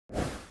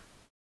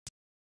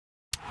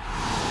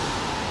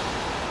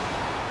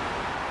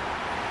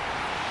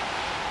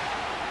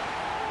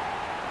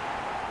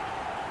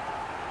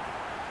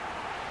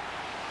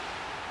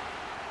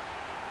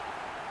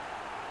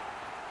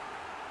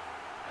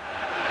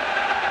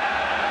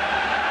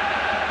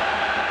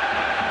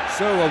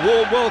So a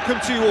warm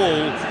welcome to you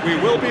all. We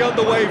will be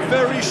underway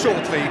very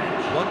shortly,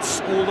 once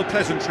all the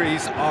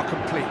pleasantries are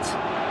complete.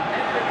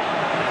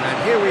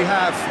 And here we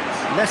have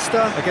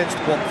Leicester against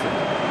Watford.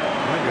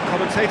 I'm your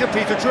commentator,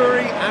 Peter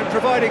Drury, and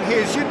providing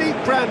his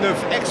unique brand of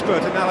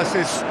expert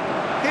analysis,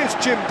 here's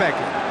Jim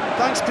Begley.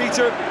 Thanks,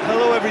 Peter.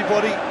 Hello,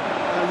 everybody.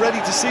 Ready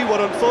to see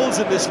what unfolds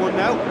in this one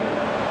now.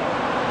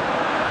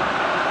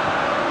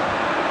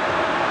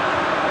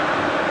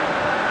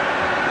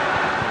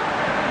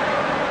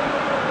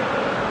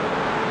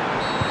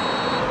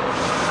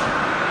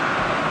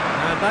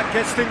 And that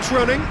gets things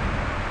running.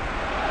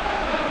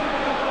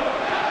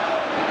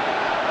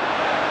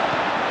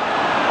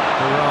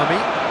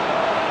 Barami.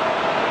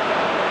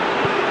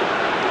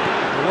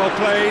 Well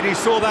played, he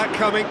saw that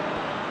coming.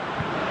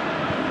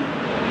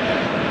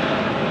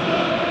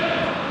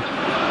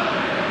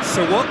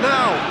 So what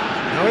now?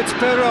 Now it's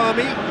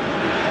Barami.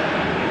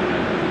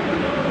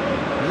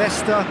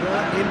 Leicester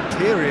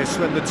imperious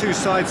when the two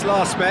sides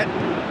last met.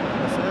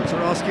 The fans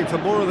are asking for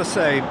more of the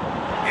same.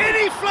 In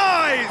he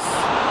flies!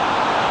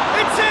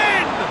 It's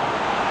in!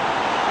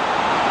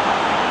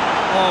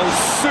 Oh,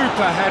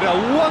 super header,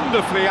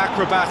 wonderfully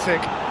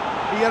acrobatic.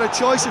 He had a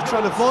choice of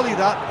trying to volley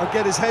that or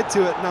get his head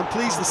to it, and I'm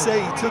pleased to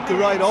say he took the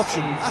right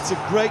option. That's a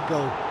great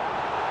goal.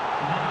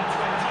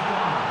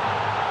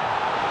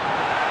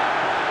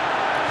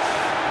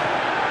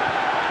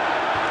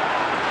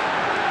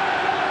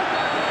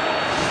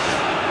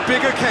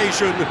 Big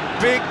occasion,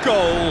 big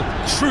goal,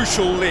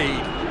 crucial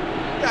lead.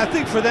 Yeah, I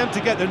think for them to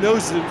get their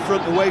noses in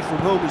front away from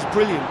home is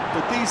brilliant,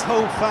 but these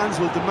home fans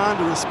will demand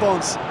a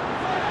response.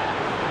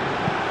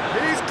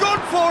 He's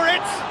gone for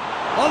it!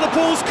 Oh, the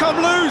ball's come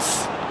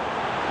loose!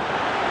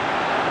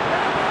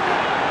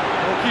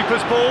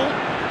 Goalkeeper's ball.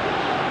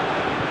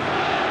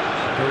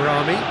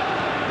 Barami.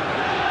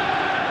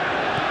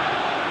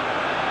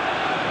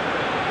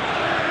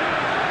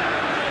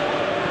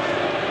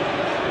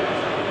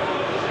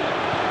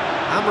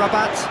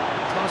 Amrabat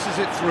passes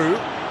it through,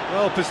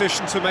 well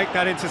positioned to make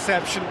that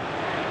interception.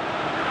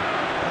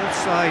 Both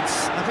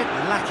sides a bit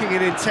lacking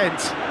in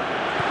intent.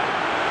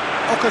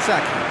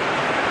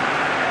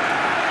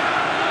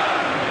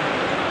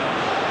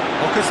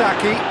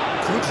 Okazaki,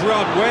 good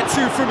run, where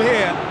to from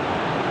here?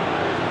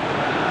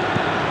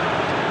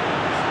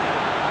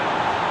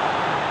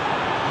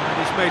 And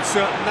he's made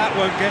certain that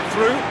won't get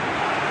through.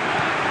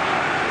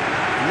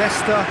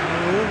 Leicester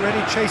are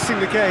already chasing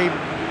the game.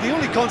 The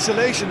only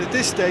consolation at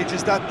this stage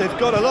is that they've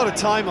got a lot of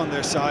time on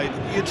their side.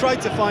 You try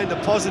to find a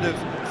positive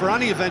for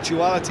any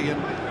eventuality,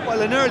 and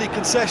while an early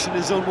concession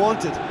is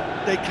unwanted,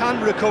 they can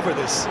recover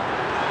this.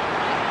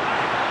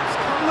 It's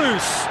come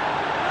loose.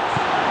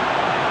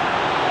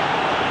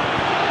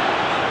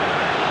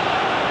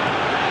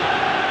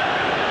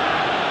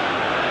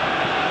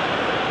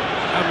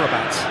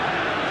 Amrabat.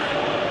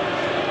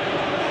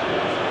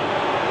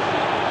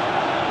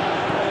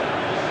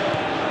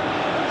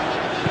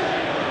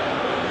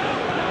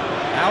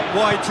 Out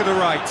wide to the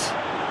right.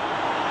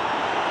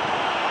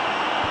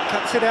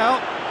 Cuts it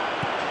out.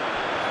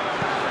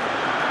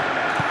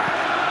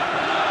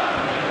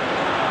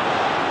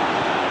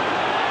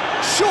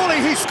 Surely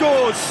he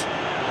scores!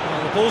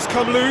 Well, the ball's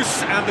come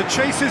loose and the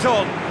chase is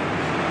on.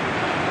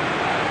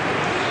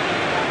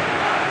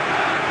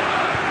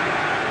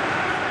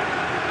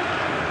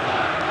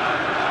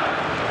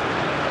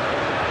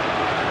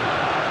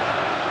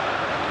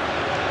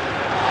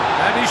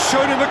 And he's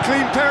shown him a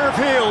clean pair of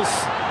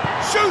heels.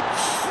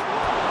 Shoots!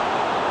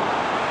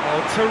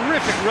 Oh,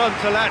 terrific run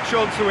to latch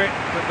onto it,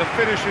 but the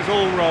finish is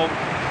all wrong.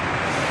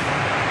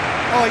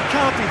 Oh, he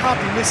can't be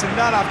happy missing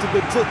that after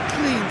being put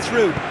clean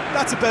through.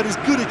 That's about as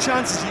good a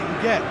chance as you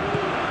can get.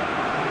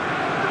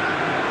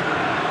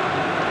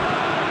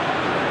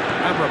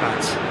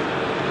 Amrabat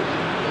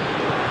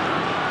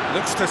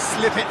looks to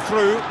slip it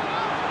through.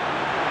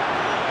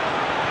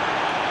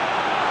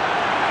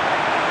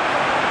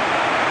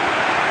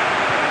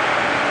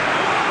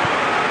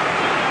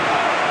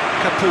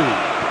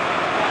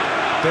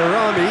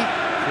 Barami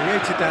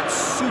created that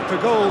super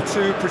goal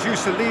to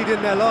produce a lead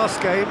in their last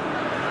game.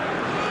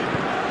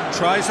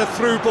 Tries a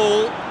through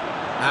ball.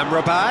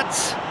 Amrabat.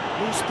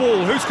 Loose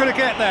ball, who's going to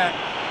get there?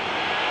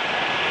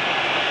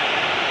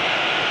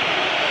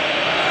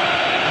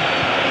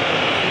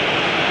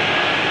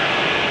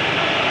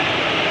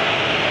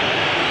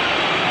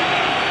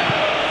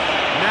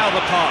 Now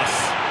the pass.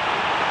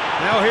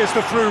 Now here's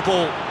the through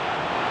ball.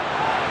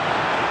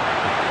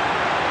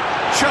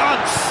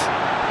 Chance!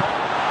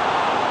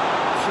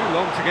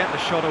 Long to get the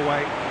shot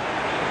away.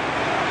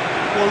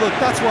 Well, look,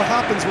 that's what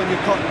happens when you're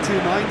caught in two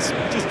minds. You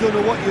just don't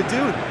know what you're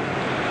doing.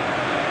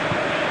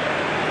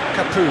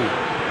 Capu.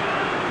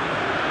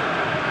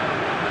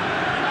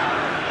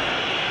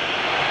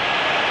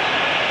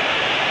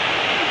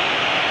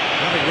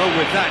 Nothing wrong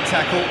with that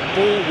tackle.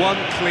 Ball won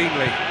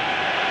cleanly.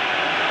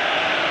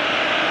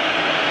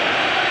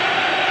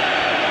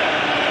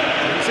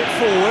 Brings it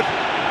forward.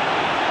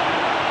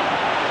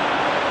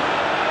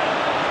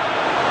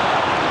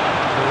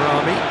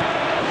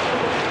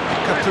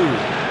 Capu.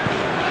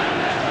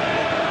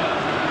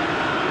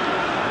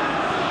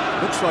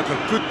 looks like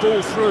a good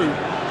ball through.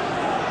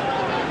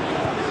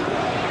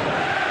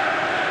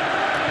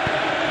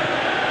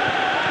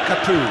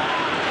 Kapu.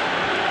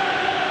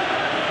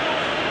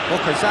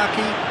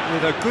 Okazaki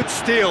with a good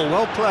steal,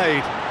 well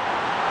played.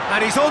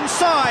 And he's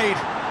onside,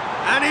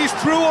 and he's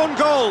through on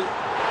goal.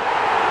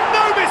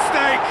 No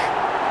mistake!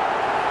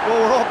 Well,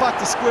 we're all back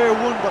to square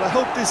one, but I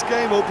hope this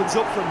game opens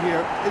up from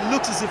here. It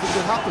looks as if it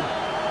could happen.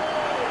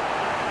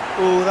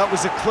 Oh, that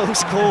was a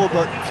close call,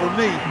 but for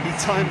me, he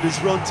timed his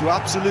run to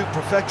absolute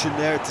perfection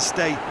there to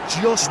stay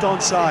just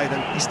onside.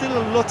 And he's still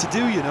a lot to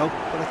do, you know,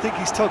 but I think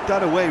he's tucked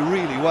that away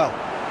really well.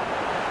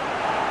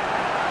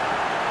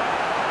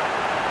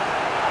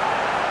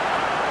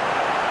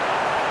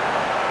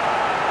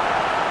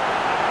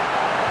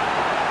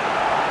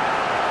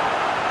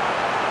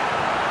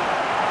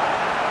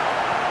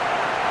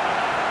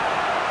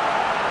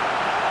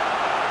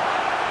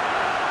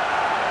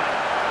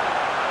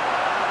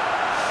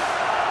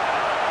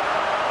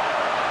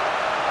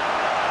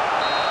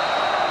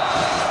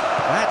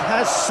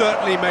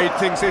 Certainly made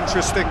things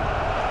interesting.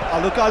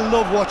 Look, I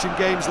love watching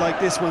games like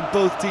this when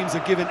both teams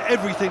are given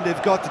everything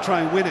they've got to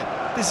try and win it.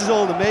 This is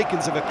all the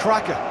makings of a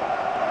cracker.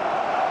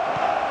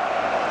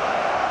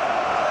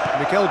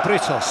 Miguel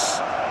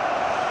Britos.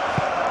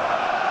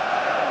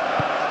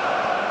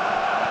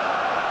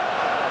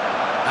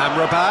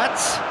 Amrabat.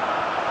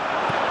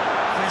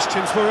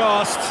 Questions were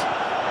asked,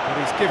 but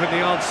he's given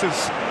the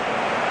answers.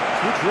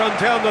 Good run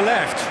down the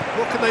left.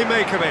 What can they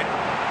make of it?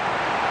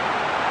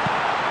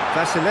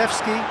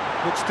 Vasilevsky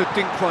looks to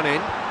dink one in.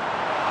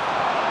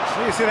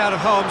 Clears it out of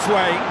harm's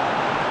way.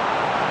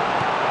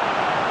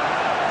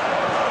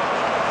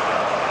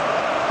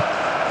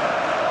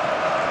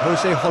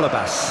 Jose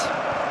Holebas.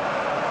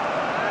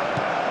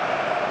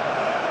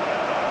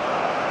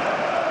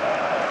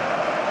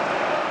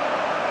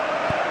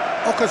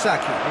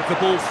 Okazaki with the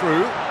ball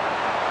through.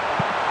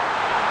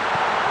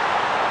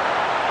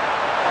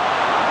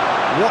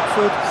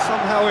 Watford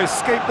somehow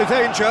escaped the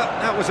danger.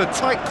 That was a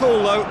tight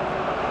call though.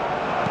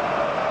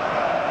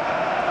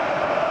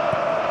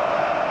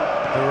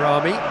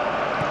 Barami.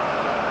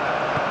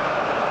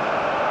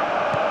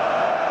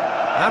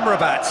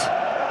 Amrabat.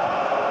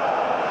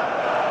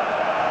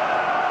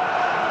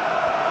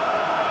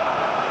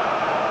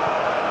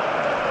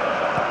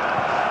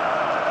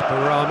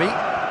 Barami.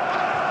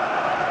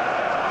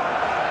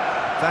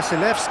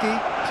 Vasilevsky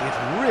did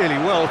really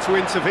well to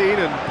intervene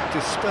and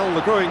dispel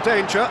the growing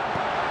danger.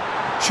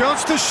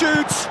 Chance to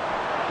shoot.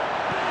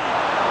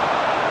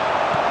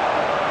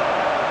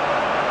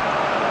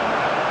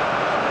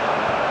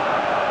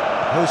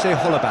 Jose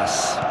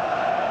Holebas.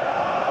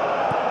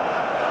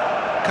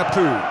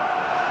 Kapu.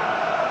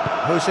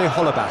 Jose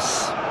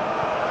Holebas.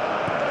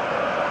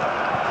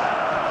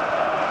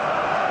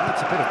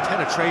 Needs a bit of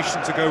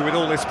penetration to go with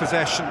all this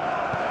possession.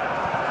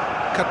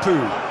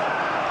 Kapu.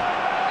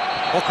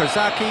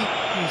 Okazaki,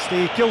 he's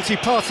the guilty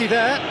party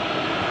there.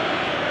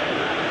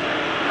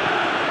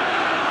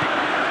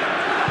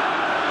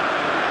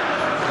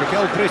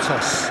 Miguel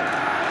Britos.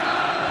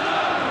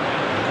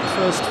 The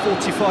first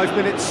 45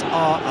 minutes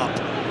are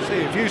up. So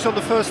your views on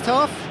the first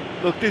half?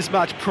 Look, this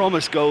match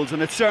promised goals,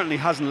 and it certainly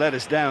hasn't let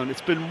us down.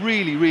 It's been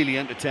really, really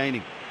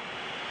entertaining.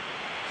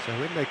 So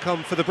in they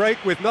come for the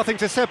break with nothing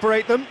to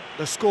separate them.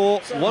 The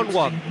score 1-1.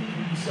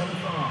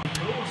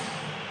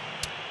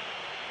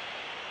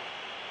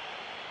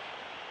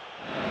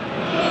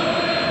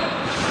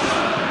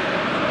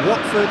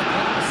 Watford,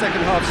 the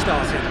second half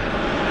started.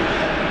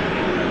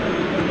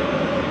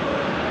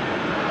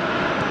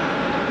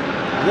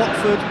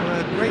 Watford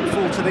were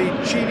grateful to the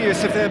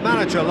genius of their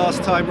manager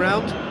last time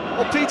round.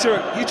 Well,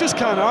 Peter, you just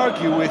can't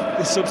argue with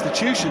the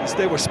substitutions.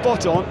 They were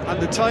spot on,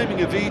 and the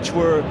timing of each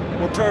were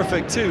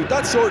perfect too.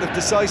 That sort of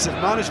decisive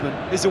management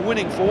is a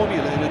winning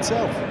formula in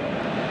itself.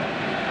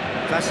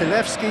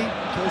 Vasilevsky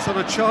goes on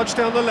a charge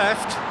down the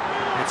left.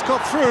 It's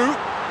got through.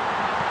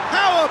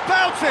 How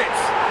about it?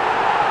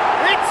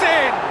 It's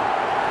in!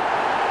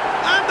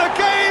 And the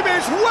game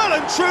is well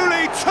and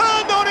truly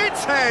turned on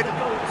its head.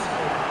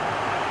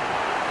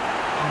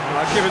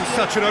 Given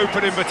such an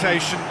open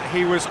invitation,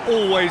 he was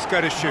always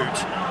going to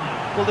shoot.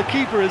 Well, the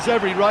keeper has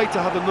every right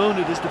to have a moan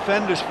at his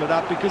defenders for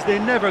that, because they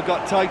never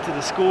got tight to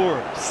the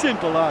score.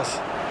 Simple as.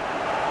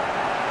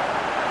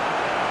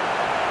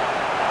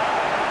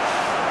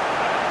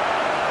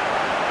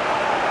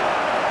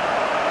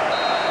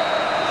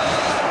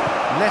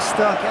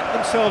 Leicester get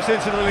themselves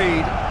into the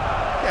lead.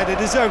 Yeah, they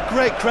deserve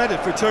great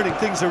credit for turning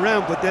things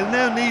around, but they'll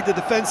now need the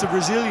defensive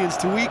resilience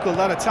to equal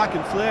that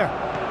attacking flair.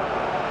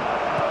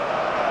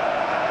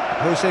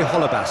 Jose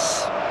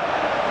Holebas.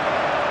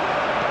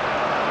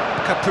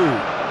 Kapu.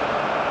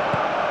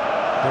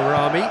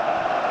 Barami.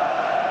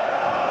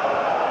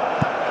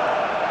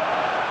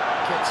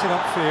 Gets it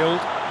upfield.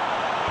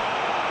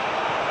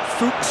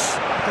 Fuchs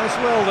does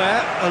well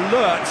there,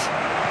 alert.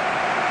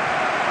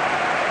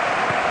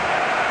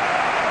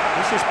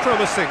 This is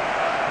promising.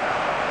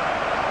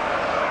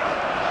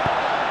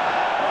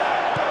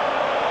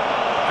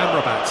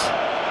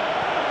 Amrabat.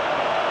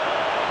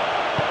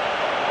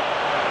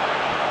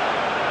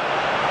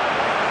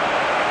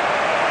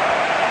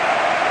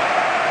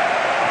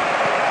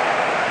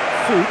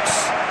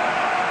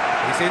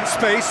 in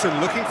space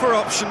and looking for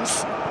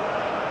options.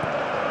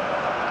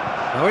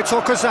 Now it's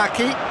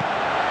Okazaki.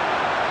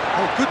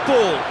 Oh, good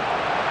ball.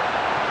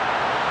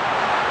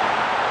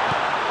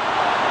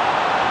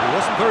 He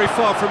wasn't very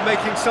far from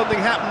making something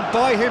happen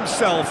by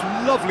himself.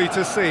 Lovely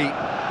to see.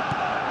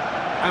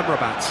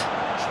 Amrabat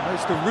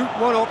tries the route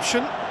one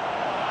option.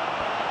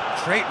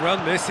 Great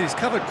run this, he's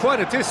covered quite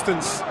a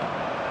distance.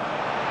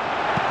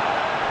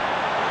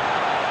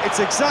 It's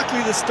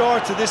exactly the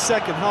start to this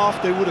second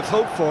half they would have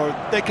hoped for.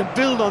 They can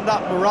build on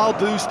that morale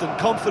boost and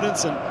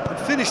confidence and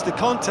finish the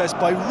contest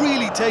by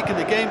really taking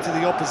the game to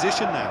the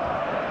opposition now.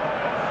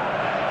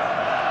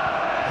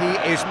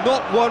 He is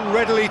not one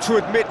readily to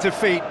admit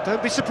defeat.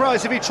 Don't be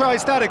surprised if he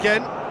tries that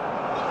again.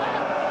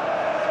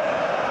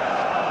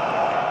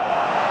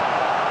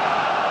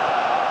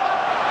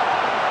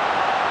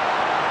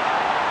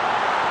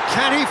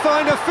 Can he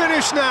find a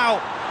finish now?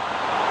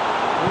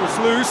 Ball's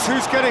loose,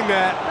 who's getting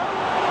there?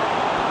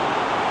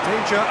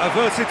 Danger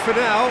averted for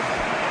now.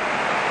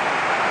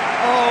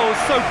 Oh,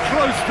 so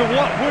close to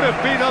what would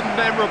have been a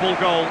memorable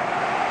goal.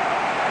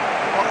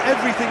 Well,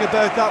 everything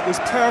about that was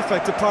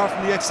perfect apart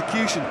from the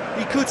execution.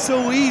 He could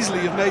so easily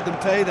have made them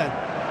pay then.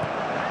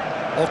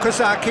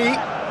 Okazaki.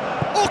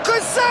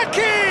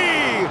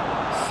 Okazaki!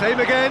 Same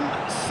again,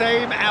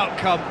 same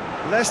outcome.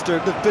 Leicester,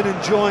 they've been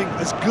enjoying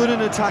as good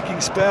an attacking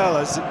spell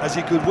as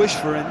you could wish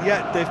for, and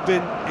yet they've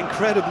been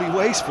incredibly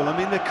wasteful. I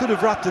mean, they could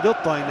have wrapped it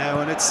up by now,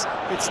 and it's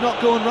not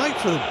going right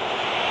for them.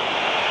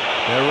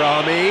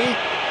 Berami.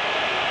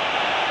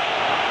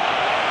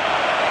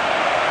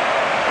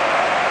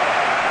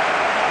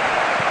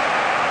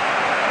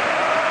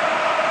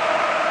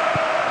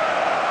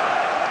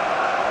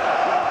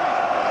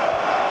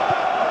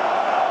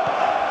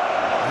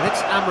 And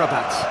it's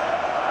Amrabat.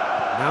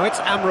 Now it's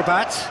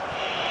Amrabat.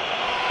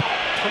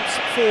 Pumps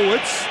it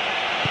forwards,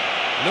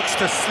 looks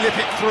to slip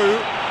it through.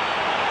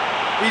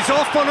 He's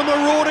off on a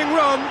marauding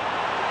run.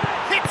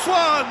 Hits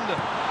one!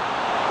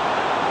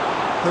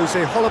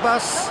 Jose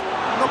Holebas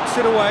knocks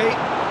it away.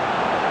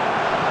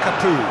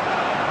 Capu.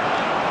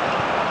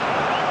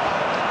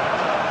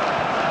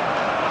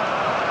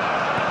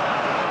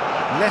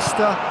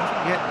 Leicester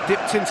haven't yet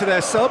dipped into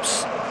their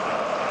subs.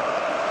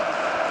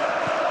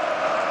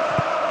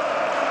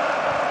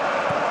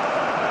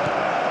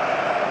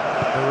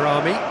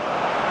 Berami.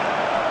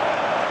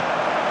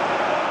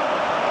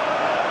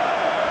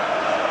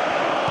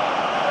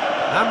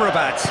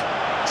 Amrabat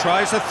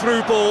tries a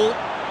through ball.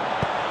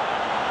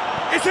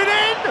 Is it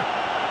in?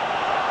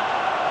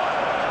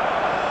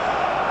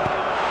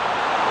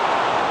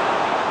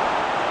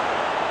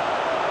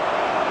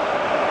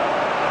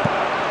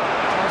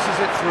 Passes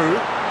it through.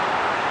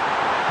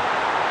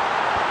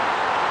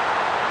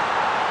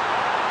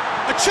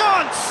 A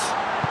chance!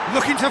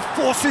 Looking to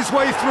force his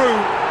way through.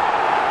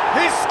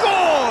 He's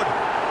scored!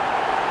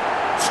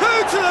 2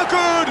 to the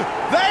good!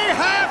 They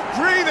have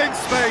breathing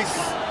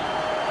space!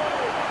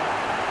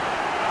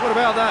 What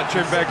about that,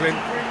 Jim Beglin?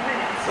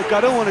 Look,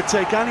 I don't want to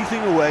take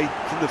anything away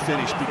from the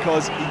finish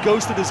because he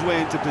ghosted his way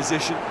into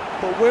position,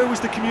 but where was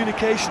the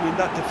communication in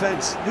that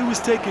defence? Who was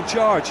taking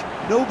charge?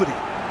 Nobody.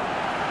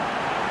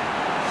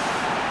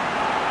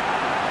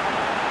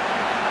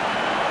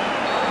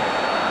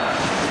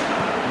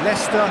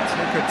 Leicester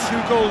take a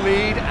 2-goal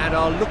lead and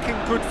are looking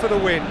good for the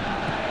win.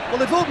 Well,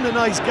 they've opened a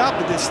nice gap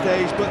at this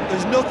stage, but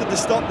there's nothing to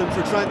stop them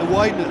from trying to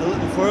widen it a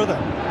little further.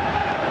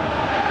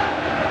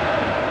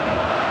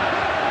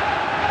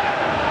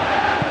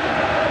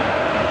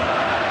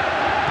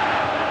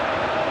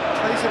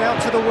 Plays it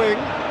out to the wing.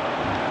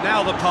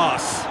 Now the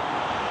pass.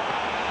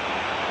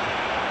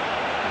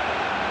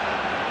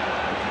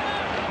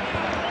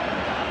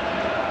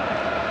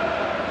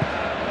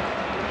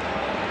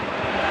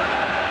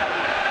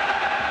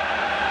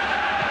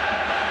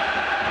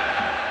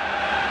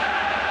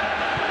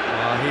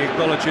 He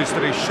acknowledges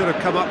that he should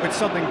have come up with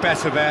something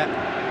better there.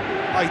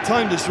 He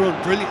timed his run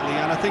brilliantly,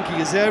 and I think he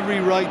has every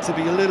right to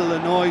be a little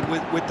annoyed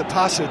with the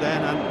passer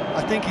then, and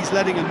I think he's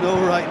letting him know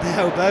right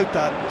now about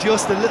that.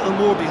 Just a little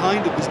more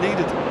behind it was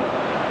needed.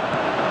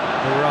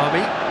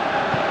 Berami.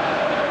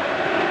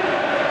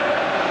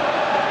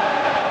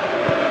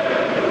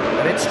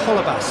 And it's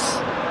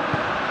Holebas.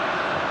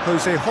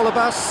 Jose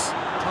Holebas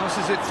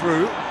passes it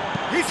through.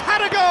 He's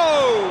had a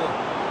go!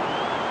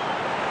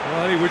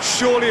 Well, he would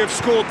surely have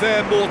scored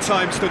there more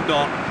times than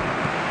not.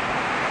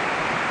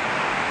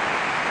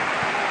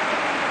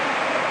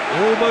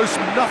 Almost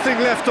nothing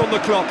left on the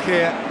clock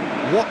here.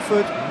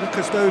 Watford look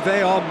as though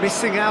they are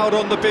missing out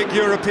on the big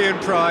European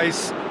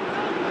prize.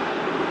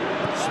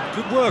 Some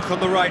good work on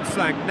the right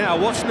flank. Now,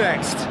 what's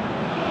next?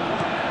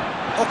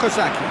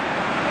 Okazaki.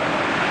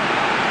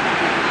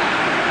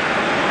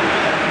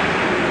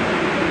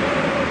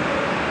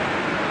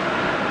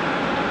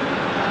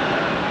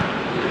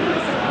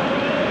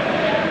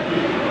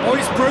 Oh,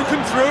 he's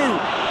broken through.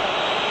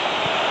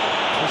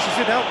 Pushes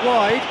it out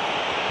wide.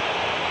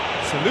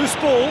 It's a loose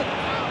ball.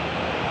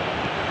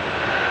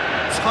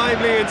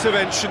 Timely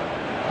intervention.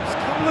 It's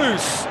come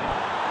loose.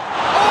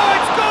 Oh,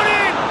 it's gone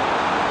in!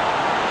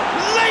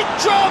 Late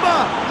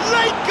Drama!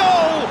 Late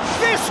goal!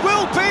 This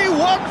will be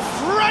one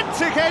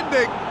frantic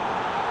ending!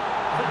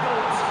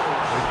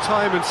 With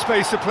time and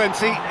space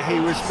aplenty, he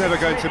was never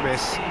going to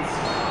miss.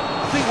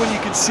 I think when you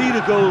can see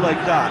the goal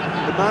like that,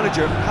 the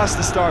manager has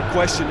to start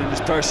questioning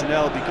his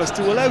personnel, because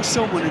to allow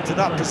someone into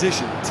that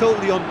position,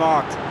 totally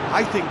unmarked,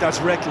 I think that's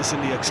reckless in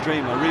the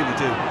extreme, I really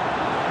do.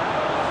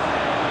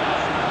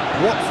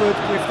 Watford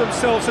give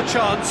themselves a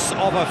chance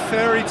of a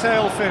fairy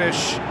tale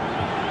finish.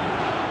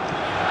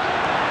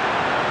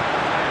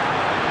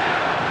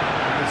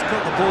 He's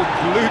got the ball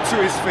glued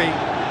to his feet.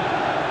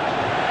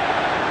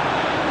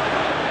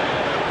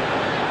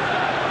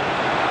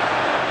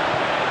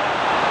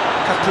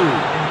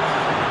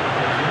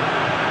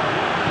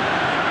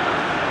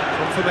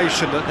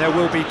 Confirmation that there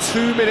will be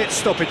 2-minute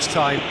stoppage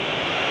time.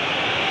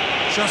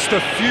 Just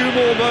a few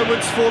more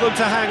moments for them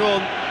to hang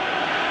on.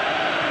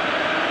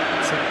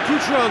 It's a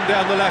good run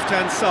down the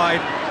left-hand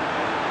side.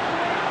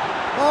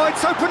 Oh,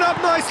 it's opened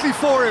up nicely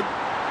for him.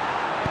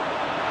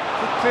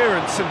 Good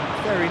clearance and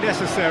very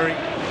necessary.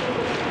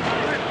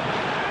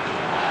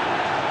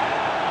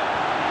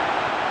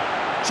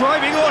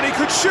 Driving on, he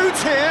could shoot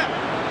here.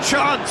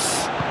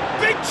 Chance.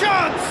 Big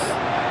chance!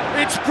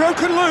 It's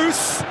broken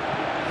loose!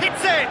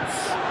 Hits it!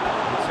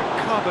 It's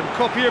a carbon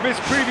copy of his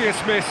previous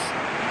miss.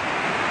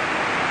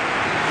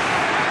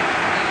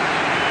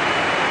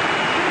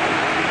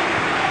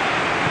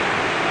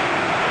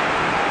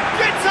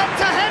 Gets up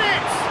to head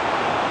it!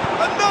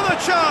 Another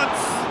chance!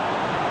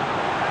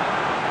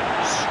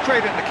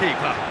 Straight at the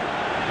keeper.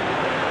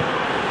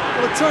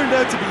 Well, it turned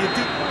out to be a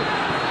deep...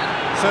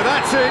 So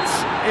that's it.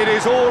 It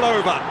is all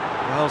over.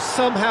 Well,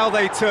 somehow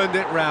they turned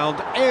it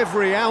round.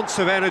 Every ounce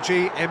of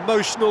energy,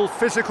 emotional,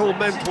 physical,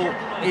 mental,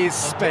 is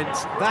spent.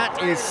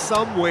 That is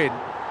some win.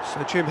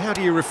 So, Jim, how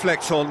do you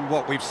reflect on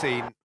what we've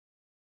seen?